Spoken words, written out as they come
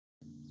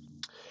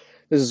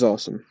This is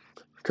awesome.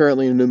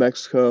 Currently in New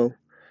Mexico,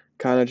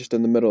 kind of just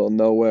in the middle of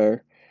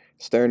nowhere,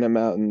 staring at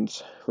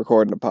mountains,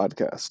 recording a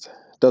podcast.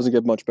 Doesn't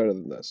get much better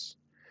than this.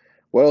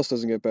 What else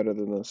doesn't get better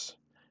than this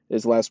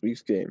is last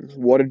week's game.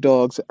 Water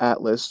Dogs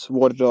Atlas,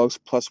 Water Dogs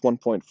plus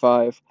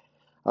 1.5,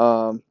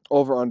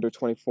 over under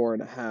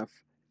 24.5.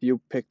 You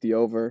picked the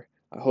over.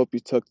 I hope you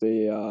took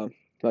the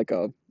like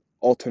a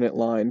alternate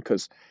line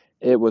because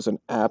it was an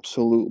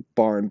absolute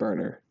barn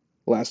burner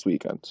last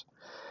weekend.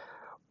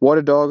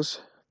 Water Dogs,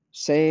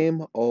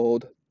 same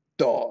old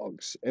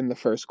dogs in the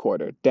first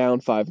quarter,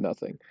 down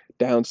 5-0,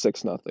 down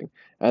 6-0,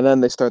 and then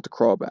they start to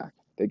crawl back.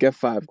 They get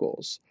 5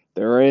 goals.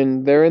 They're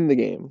in the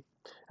game.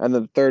 And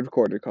then the third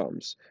quarter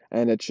comes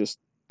and it's just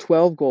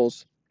 12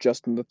 goals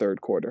just in the third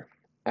quarter.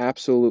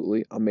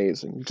 Absolutely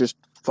amazing. Just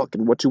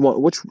fucking what you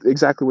want,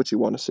 exactly what you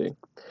want to see.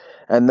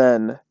 And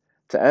then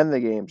to end the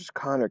game, just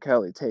Connor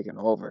Kelly taking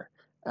over,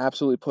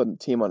 absolutely putting the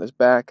team on his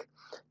back.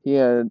 He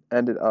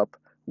ended up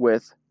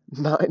with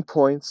 9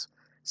 points,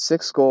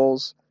 6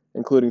 goals,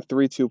 including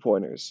 3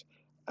 2-pointers.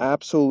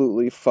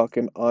 Absolutely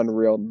fucking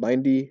unreal.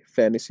 90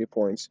 fantasy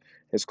points.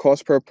 His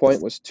cost per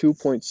point was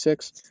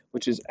 2.6,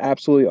 which is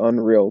absolutely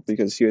unreal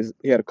because he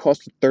had a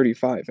cost of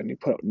 35 and he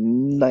put up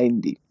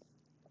 90.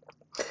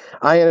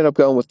 I ended up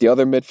going with the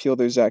other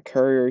midfielder, Zach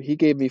Currier. He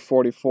gave me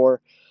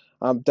 44.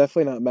 I'm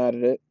definitely not mad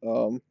at it.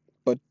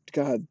 But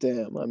god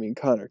damn, I mean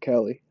Connor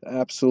Kelly,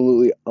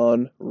 absolutely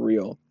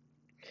unreal.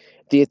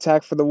 The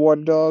attack for the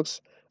Water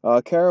Dogs,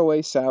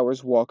 Caraway,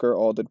 Sowers, Walker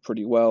all did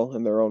pretty well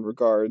in their own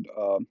regard.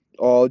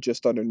 All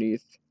just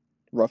underneath,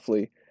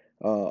 roughly,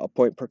 a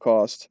point per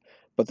cost.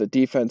 But the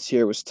defense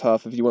here was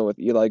tough. If you went with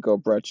Eli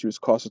Gobrecht, he was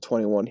cost of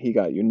 21. He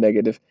got you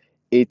negative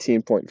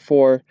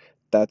 18.4.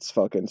 That's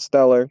fucking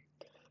stellar.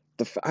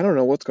 I don't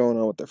know what's going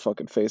on with their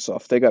fucking face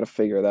off. They got to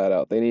figure that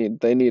out. They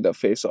need a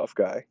face off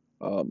guy.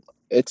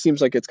 It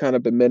seems like it's kind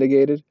of been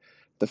mitigated,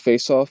 the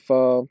face off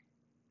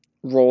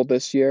role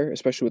this year,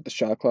 especially with the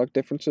shot clock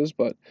differences.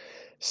 But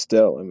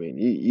still, I mean,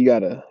 you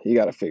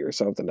gotta figure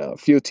something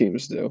out. Few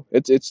teams do.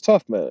 It's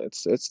tough, man.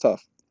 It's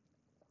tough.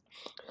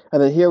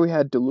 And then here we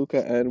had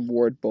DeLuca and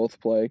Ward both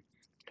play.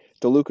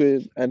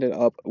 DeLuca ended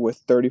up with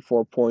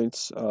 34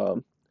 points.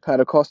 Had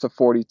a cost of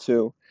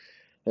 42.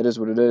 It is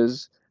what it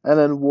is. And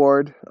then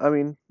Ward, I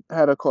mean,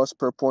 had a cost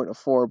per point of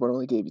 4, but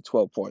only gave you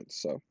 12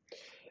 points. So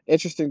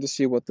interesting to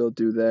see what they'll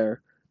do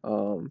there.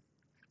 Um,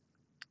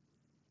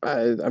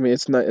 I mean,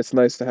 it's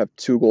nice to have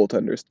two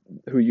goaltenders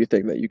who you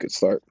think that you could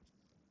start.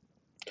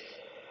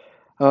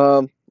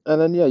 And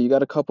then yeah, you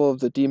got a couple of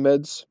the D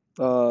mids,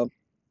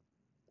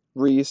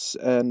 Reese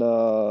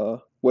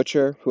and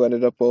Witcher, who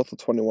ended up both with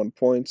 21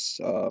 points.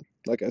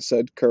 Like I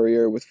said,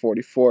 Courier with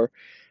 44,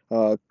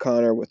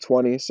 Connor with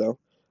 20. So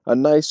a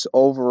nice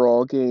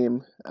overall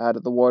game out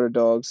of the Water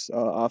Dogs,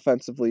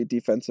 offensively,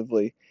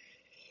 defensively,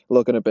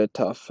 looking a bit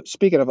tough.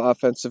 Speaking of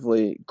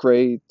offensively,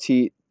 Gray,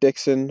 Teat,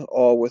 Dixon,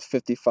 all with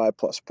 55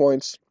 plus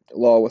points.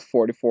 Law with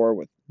 44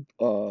 with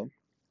in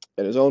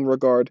his own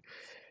regard.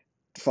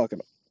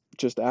 Fucking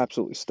just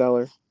absolutely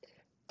stellar.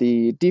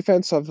 The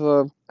defense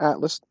of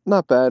Atlas,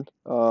 not bad.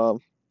 I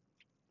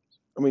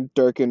mean,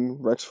 Durkin,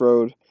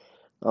 Rexroad,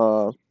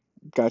 uh,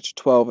 got you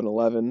 12 and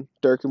 11.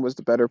 Durkin was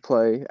the better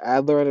play.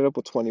 Adler ended up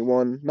with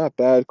 21. Not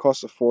bad.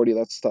 Cost of 40.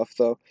 That's tough,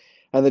 though.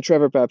 And then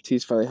Trevor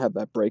Baptiste finally had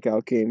that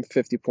breakout game.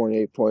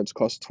 50.8 points.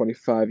 Cost of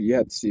 25. You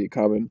had to see it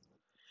coming.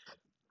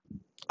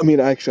 I mean,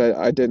 actually,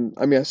 I didn't.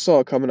 I mean, I saw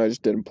it coming. I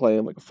just didn't play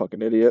him like a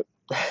fucking idiot.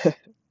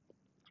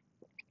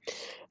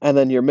 And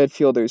then your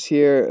midfielders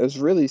here is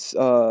really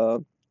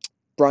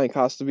Brian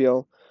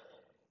Costabile.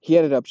 He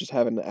ended up just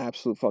having an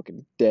absolute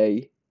fucking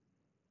day.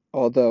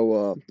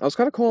 Although I was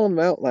kind of calling him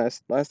out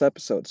last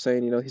episode,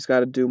 saying he's got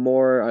to do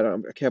more.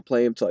 I can't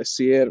play him till I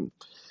see it. And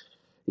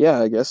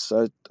yeah, I guess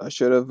I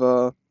should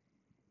have.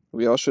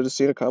 We all should have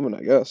seen it coming,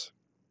 I guess.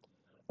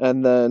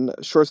 And then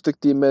short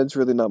stick D mids,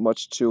 really not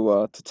much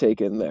to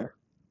take in there.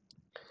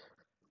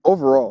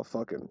 Overall,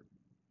 fucking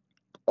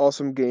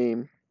awesome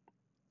game.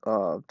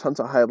 Tons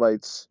of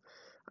highlights.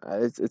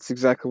 It's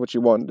exactly what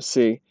you wanted to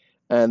see.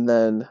 And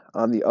then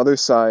on the other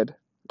side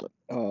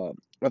uh,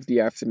 of the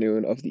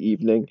afternoon of the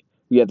evening,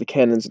 we had the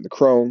Cannons and the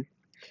Chrome.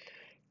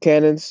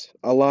 Cannons,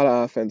 a lot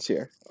of offense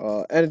here.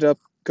 Ended up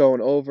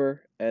going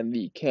over, and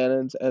the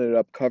Cannons ended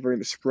up covering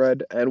the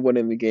spread and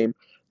winning the game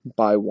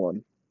by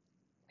 1.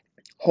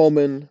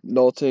 Holman,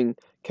 Nolting,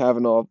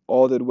 Kavanaugh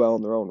all did well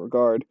in their own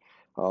regard.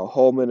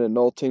 Holman and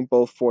Nolting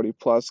both 40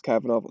 plus,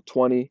 Kavanaugh with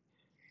 20.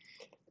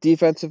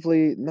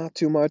 Defensively, not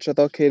too much. I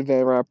thought Cade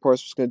Van Rapport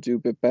was going to do a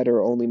bit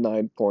better, only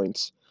 9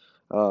 points.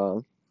 Uh,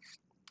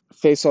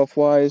 Face-off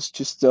wise,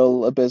 just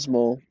still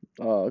abysmal.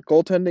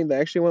 Goaltending, they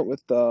actually went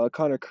with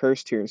Connor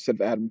Kirst here instead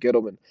of Adam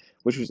Gittleman,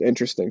 which was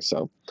interesting.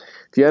 So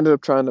if you ended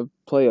up trying to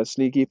play a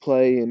sneaky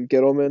play in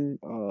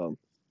Gittleman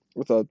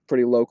with a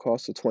pretty low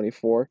cost of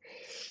 24,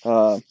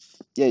 yeah,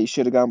 you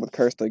should have gone with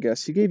Kirst, I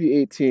guess. He gave you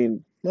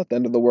 18, not the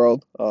end of the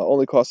world.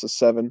 Only cost us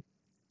 7.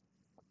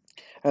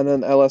 And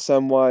then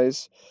LSM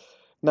wise,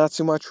 not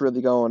too much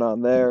really going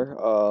on there.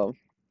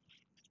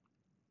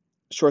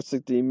 Short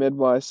stick D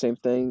midwise, same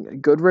thing.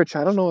 Goodrich,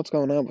 I don't know what's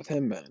going on with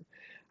him, man.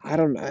 I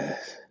don't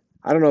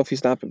know if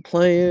he's not been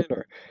playing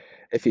or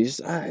if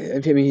I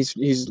mean, he's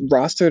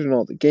rostered in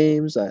all the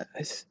games. I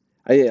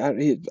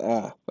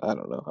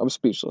don't know. I'm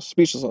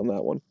speechless on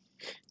that one.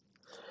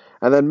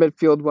 And then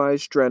midfield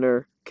wise,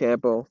 Drenner,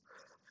 Campbell,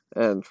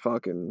 and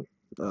fucking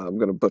I'm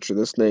gonna butcher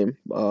this name.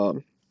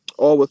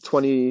 All with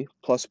 20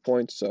 plus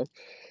points, so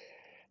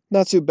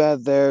not too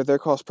bad there. Their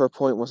cost per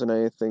point wasn't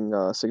anything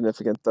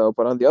significant though.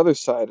 But on the other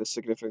side, a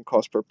significant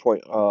cost per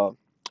point.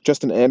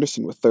 Justin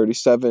Anderson with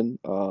 37,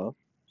 and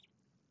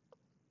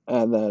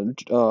then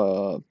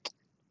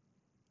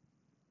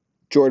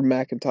Jordan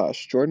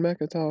McIntosh. Jordan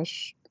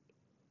McIntosh.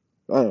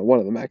 I don't know, one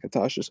of the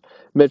McIntoshes.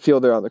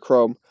 Midfielder on the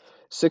Chrome.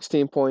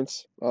 16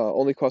 points,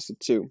 only costed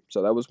 2.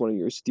 So that was one of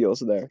your steals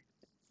there.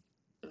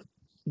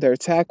 Their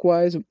attack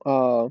wise,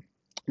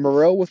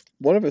 Morel with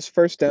one of his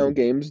first down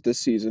games this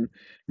season.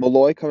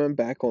 Malloy coming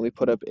back only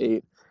put up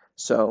 8.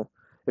 So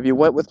if you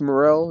went with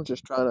Morel,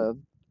 just trying to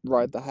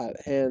ride the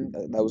hot hand,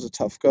 that was a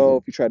tough go.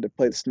 If you tried to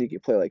play the sneaky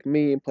play like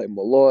me and play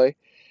Malloy,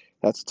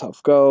 that's a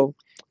tough go.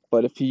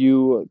 But if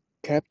you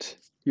kept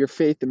your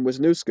faith in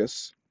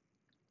Wisniewski,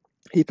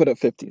 he put up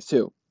 50s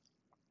too.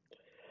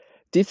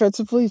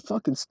 Defensively,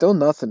 fucking still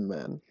nothing,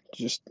 man.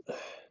 Just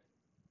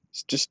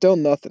still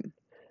nothing.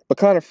 But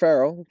Connor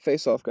Farrell,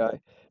 face-off guy,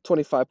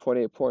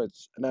 25.8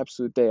 points, an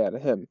absolute day out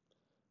of him.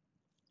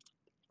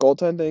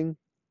 Goaltending,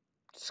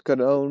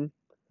 Scannone,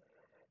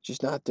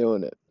 just not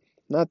doing it.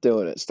 Not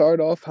doing it.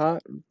 Started off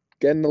hot,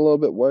 getting a little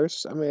bit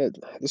worse. I mean,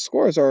 the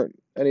scores aren't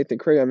anything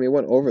crazy. I mean, it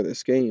went over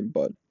this game,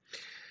 but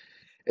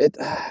it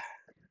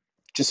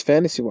just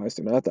fantasy-wise,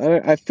 they're not.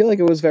 I feel like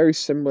it was very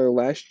similar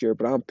last year,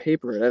 but on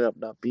paper, it ended up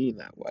not being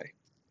that way.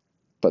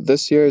 But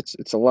this year,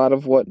 it's a lot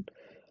of what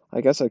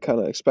I guess I kind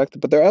of expected,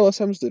 but their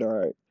LSMs did all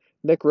right.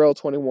 Nick Rell,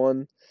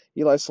 21,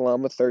 Eli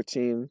Salama,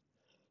 13.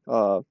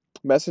 Uh,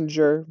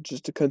 Messenger,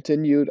 just to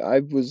continued. I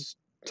was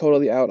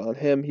totally out on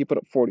him. He put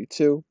up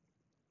 42.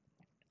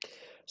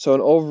 So an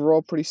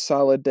overall pretty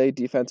solid day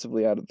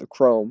defensively out of the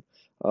Chrome.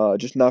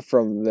 Just not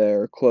from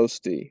their close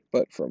D,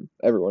 but from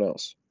everyone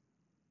else.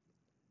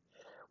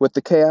 With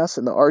the Chaos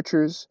and the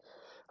Archers,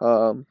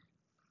 um,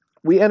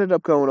 we ended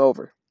up going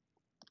over,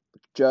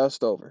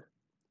 just over,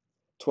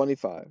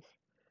 25.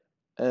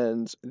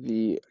 And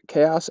the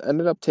Chaos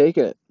ended up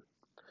taking it.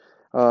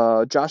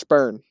 Josh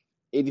Byrne,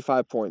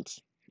 85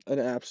 points. An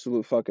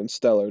absolute fucking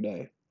stellar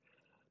day.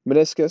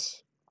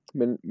 Meniscus,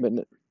 min,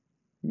 min,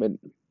 min,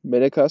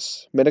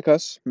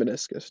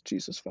 Meniscus.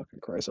 Jesus fucking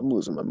Christ, I'm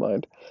losing my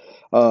mind.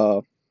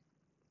 Uh,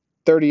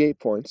 38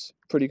 points.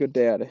 Pretty good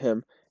day out of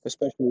him,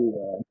 especially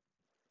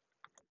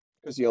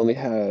because he only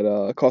had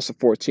a cost of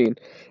 14.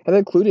 And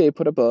then Cloutier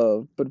put up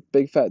a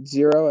big fat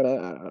 0, and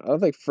I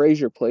don't think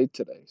Frazier played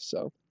today.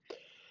 So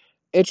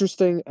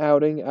interesting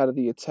outing out of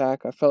the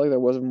attack. I felt like there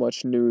wasn't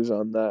much news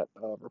on that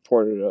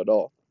reported at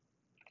all.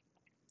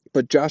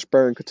 But Josh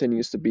Byrne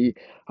continues to be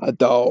a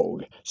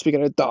dog.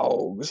 Speaking of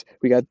dogs,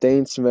 we got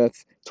Dane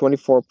Smith,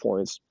 24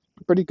 points.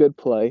 Pretty good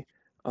play.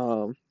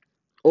 Um,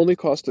 Only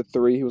costed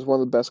 3. He was one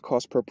of the best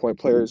cost per point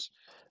players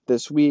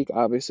this week.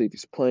 Obviously, if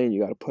he's playing,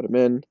 you got to put him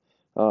in.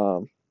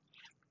 Um,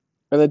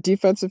 and then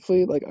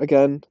defensively, like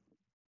again,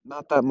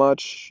 not that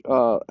much.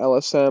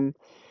 LSM,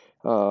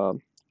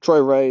 Troy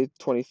Ray,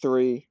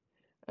 23.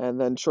 And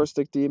then short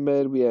stick D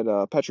mid, we had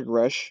Patrick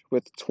Resch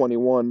with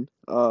 21.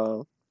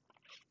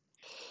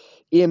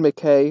 Ian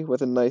McKay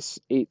with a nice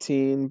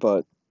 18,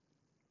 but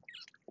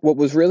what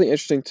was really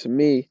interesting to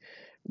me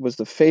was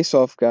the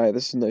face-off guy.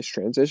 This is a nice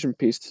transition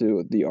piece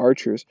to the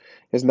Archers.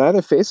 Is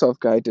neither face-off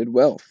guy did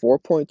well.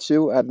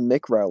 4.2 out of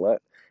Nick Rowlett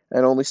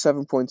and only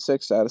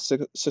 7.6 out of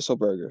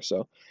Sisselberger.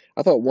 So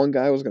I thought one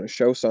guy was going to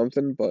show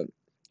something, but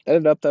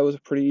ended up that was a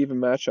pretty even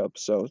matchup.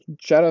 So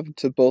shout out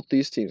to both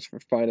these teams for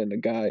finding a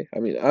guy. I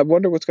mean, I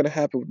wonder what's going to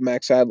happen with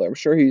Max Adler. I'm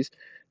sure he's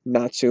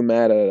not too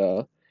mad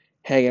at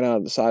hanging out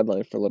on the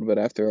sideline for a little bit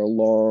after a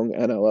long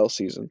NLL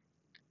season.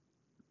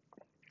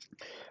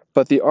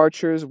 But the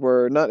Archers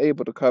were not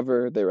able to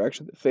cover. They were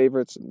actually the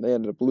favorites, and they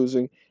ended up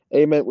losing.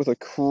 Ament with a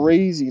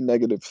crazy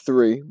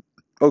 -3.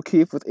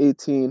 O'Keefe with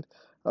 18.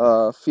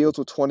 Fields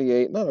with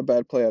 28. Not a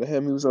bad play out of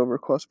him. He was over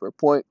cost per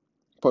point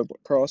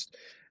cost.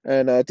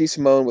 And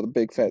DeSimone with a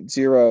big fat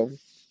 0.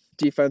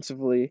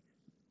 Defensively,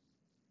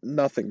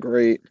 nothing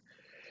great.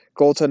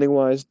 Goaltending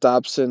wise,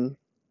 Dobson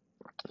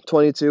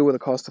 22 with a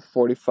cost of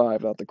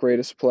 45. Not the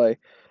greatest play.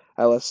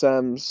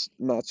 LSM's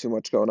not too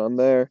much going on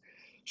there.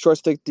 Short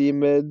stick D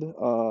mid,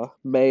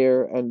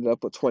 Mayer ended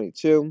up with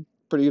 22.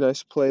 Pretty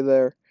nice play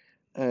there.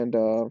 And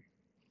the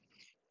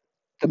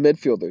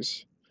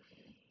midfielders,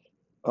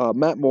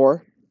 Matt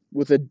Moore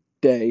with a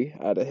day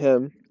out of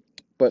him.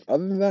 But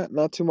other than that,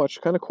 not too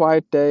much. Kind of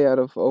quiet day out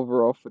of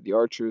overall for the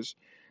Archers.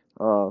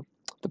 Uh,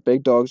 the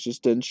big dogs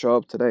just didn't show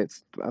up today.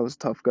 That was a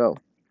tough go.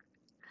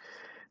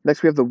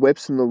 Next, we have the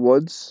Whips in the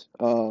Woods.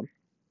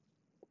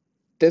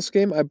 This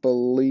game, I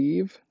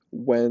believe,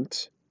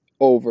 went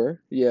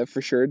over. Yeah,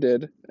 for sure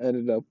did.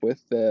 Ended up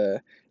with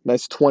a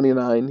nice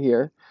 29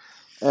 here.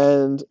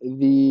 and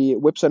the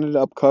Whips ended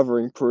up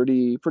covering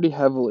pretty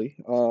heavily.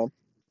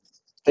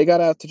 They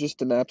got out to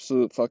just an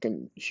absolute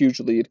fucking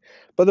huge lead,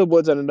 but the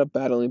Woods ended up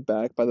battling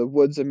back. By the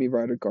Woods and me,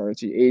 Ryder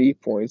Garnsey, 80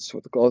 points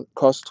with a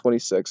cost of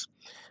 26,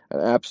 an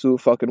absolute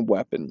fucking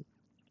weapon.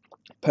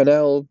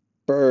 Pennell,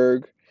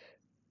 Berg,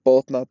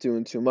 both not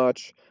doing too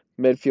much.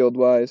 Midfield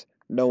wise,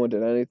 no one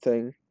did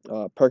anything.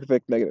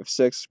 Perkovic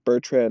 -6,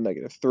 Bertrand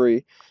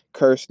 -3,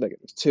 Kurse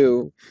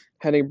 -2,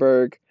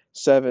 Henningberg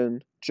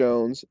 7,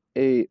 Jones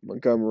 8,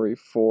 Montgomery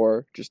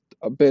 4, just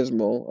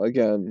abysmal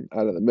again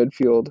out of the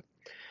midfield.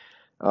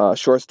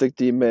 Short stick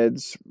D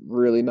mids,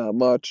 really not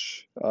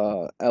much.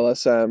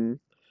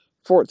 LSM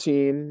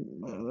 14,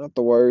 not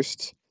the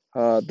worst.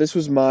 This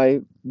was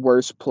my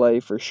worst play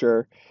for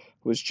sure.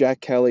 Was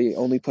Jack Kelly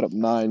only put up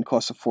 9,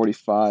 cost of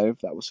 45.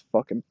 That was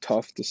fucking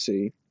tough to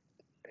see.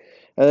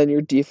 And then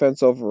your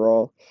defense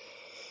overall,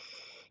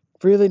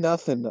 really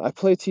nothing. I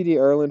played TD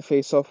Erlin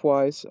face-off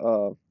wise.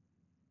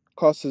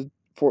 Cost of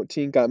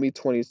 14, got me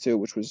 22,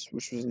 which was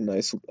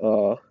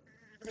a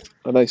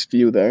nice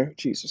view there.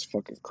 Jesus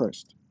fucking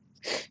Christ.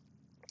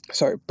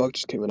 Sorry, bug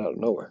just came in out of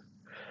nowhere.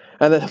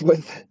 And then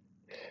with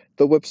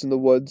the Whips in the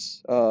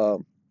Woods,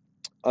 on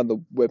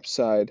the Whip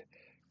side,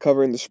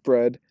 covering the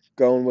spread,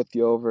 going with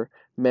the over.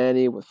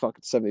 Manny with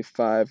fucking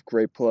 75,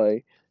 great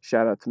play.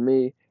 Shout out to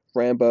me.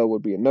 Rambo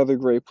would be another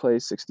great play,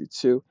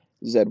 62.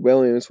 Zed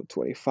Williams with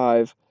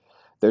 25.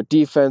 Their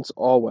defense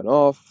all went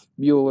off.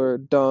 Mueller,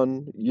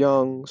 Dunn,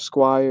 Young,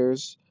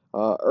 Squires,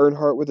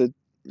 Earnhardt with a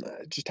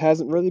just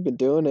hasn't really been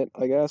doing it,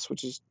 I guess,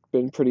 which has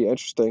been pretty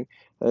interesting.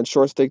 And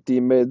short stick D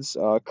mids,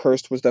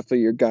 Kirst was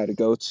definitely your guy to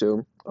go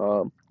to.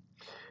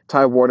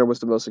 Ty Warner was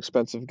the most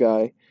expensive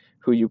guy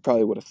who you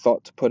probably would have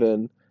thought to put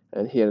in,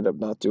 and he ended up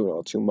not doing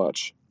all too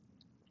much.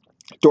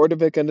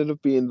 Dordovic ended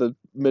up being the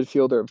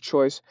midfielder of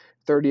choice,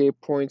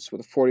 38 points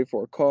with a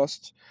 44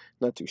 cost,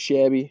 not too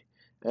shabby.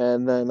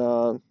 And then,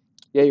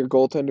 yeah, your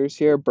goaltenders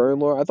here,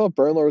 Bernlohr. I thought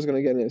Bernlohr was going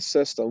to get an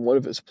assist on one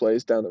of his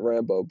plays down the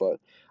Rambo, but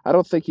I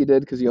don't think he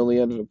did because he only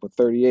ended up with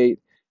 38.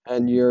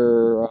 And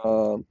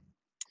your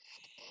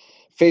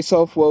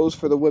face-off woes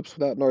for the Whips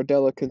without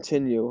Nardella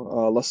continue.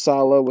 La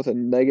Sala with a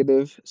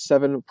negative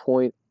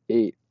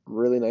 7.8.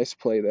 Really nice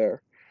play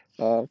there.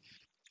 Uh,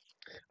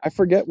 I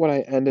forget what I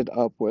ended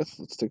up with.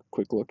 Let's take a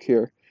quick look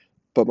here.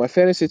 But my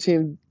fantasy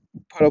team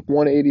put up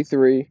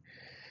 183.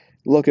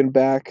 Looking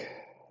back,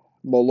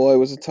 Molloy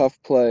was a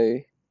tough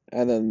play,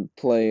 and then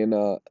playing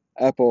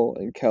Apple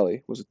and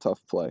Kelly was a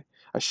tough play.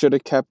 I uh, should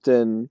have kept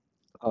in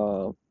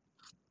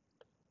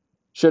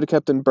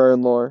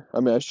Bernlohr. I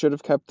mean, I should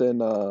have kept in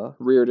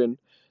Reardon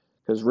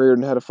because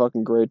Reardon had a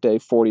fucking great day,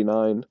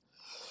 49.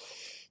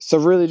 So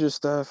really,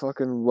 just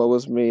fucking what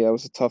was me? That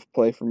was a tough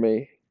play for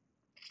me.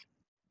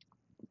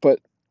 But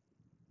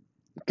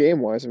game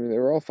wise, I mean, they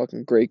were all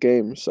fucking great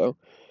games, so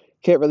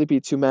can't really be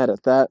too mad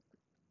at that.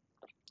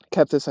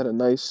 Kept this at a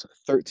nice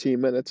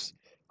 13 minutes.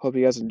 Hope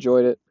you guys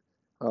enjoyed it.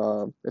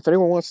 If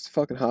anyone wants to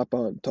fucking hop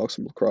on and talk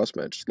some lacrosse,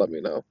 man, just let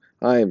me know.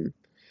 I'm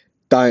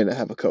dying to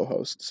have a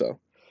co-host, so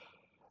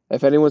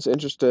if anyone's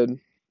interested,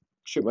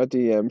 shoot my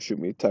DM, shoot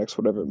me a text,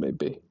 whatever it may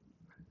be.